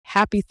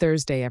Happy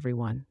Thursday,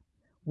 everyone.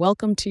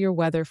 Welcome to your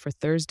weather for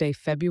Thursday,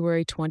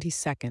 February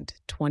 22nd,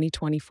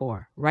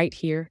 2024, right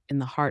here in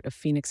the heart of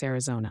Phoenix,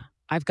 Arizona.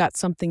 I've got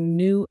something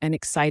new and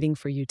exciting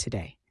for you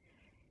today.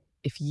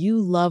 If you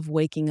love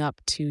waking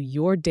up to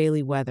your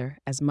daily weather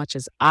as much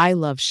as I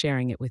love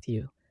sharing it with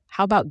you,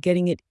 how about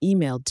getting it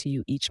emailed to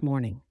you each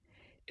morning?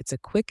 It's a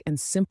quick and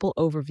simple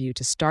overview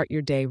to start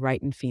your day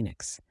right in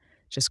Phoenix.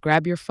 Just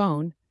grab your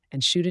phone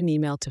and shoot an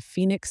email to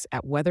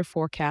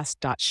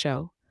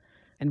phoenix@weatherforecast.show,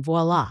 and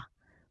voila,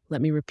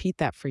 let me repeat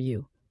that for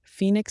you.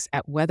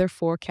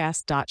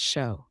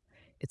 Phoenix@weatherforecast.show.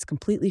 It's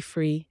completely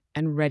free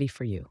and ready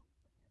for you.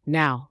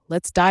 Now,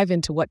 let's dive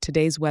into what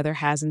today's weather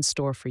has in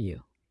store for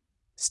you.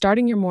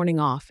 Starting your morning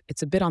off,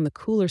 it's a bit on the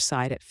cooler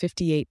side at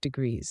 58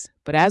 degrees,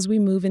 but as we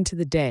move into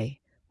the day,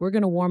 we're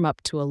going to warm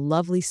up to a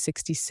lovely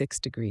 66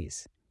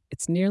 degrees.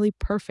 It's nearly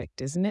perfect,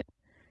 isn't it?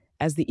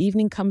 As the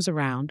evening comes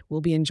around,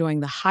 we'll be enjoying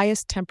the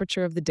highest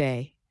temperature of the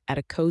day at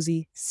a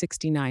cozy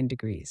 69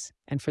 degrees.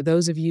 And for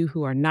those of you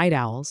who are night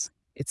owls,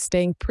 it's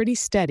staying pretty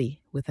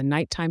steady with a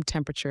nighttime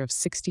temperature of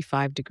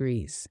 65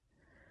 degrees.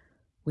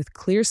 With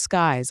clear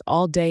skies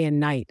all day and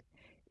night,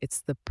 it's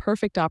the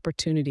perfect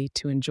opportunity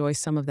to enjoy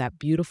some of that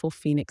beautiful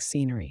Phoenix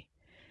scenery.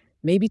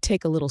 Maybe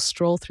take a little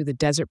stroll through the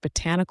Desert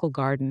Botanical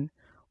Garden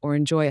or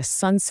enjoy a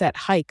sunset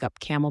hike up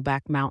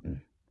Camelback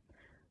Mountain.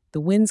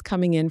 The wind's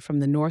coming in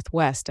from the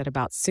northwest at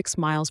about 6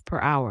 miles per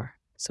hour,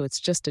 so it's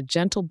just a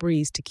gentle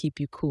breeze to keep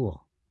you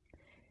cool.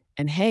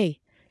 And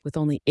hey, with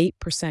only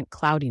 8%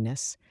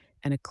 cloudiness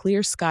and a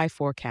clear sky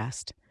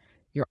forecast,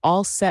 you're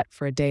all set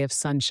for a day of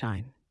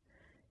sunshine.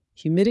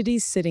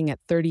 Humidity's sitting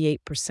at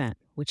 38%,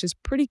 which is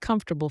pretty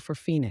comfortable for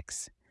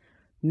Phoenix.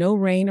 No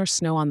rain or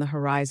snow on the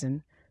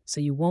horizon,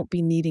 so you won't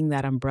be needing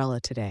that umbrella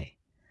today.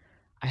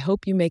 I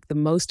hope you make the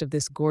most of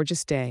this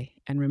gorgeous day,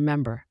 and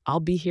remember,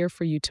 I'll be here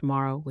for you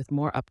tomorrow with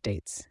more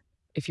updates.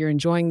 If you're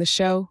enjoying the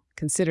show,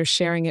 consider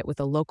sharing it with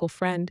a local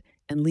friend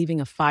and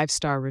leaving a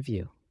 5-star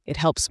review. It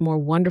helps more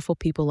wonderful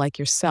people like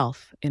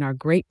yourself in our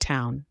great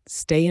town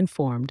stay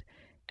informed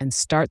and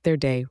start their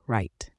day right.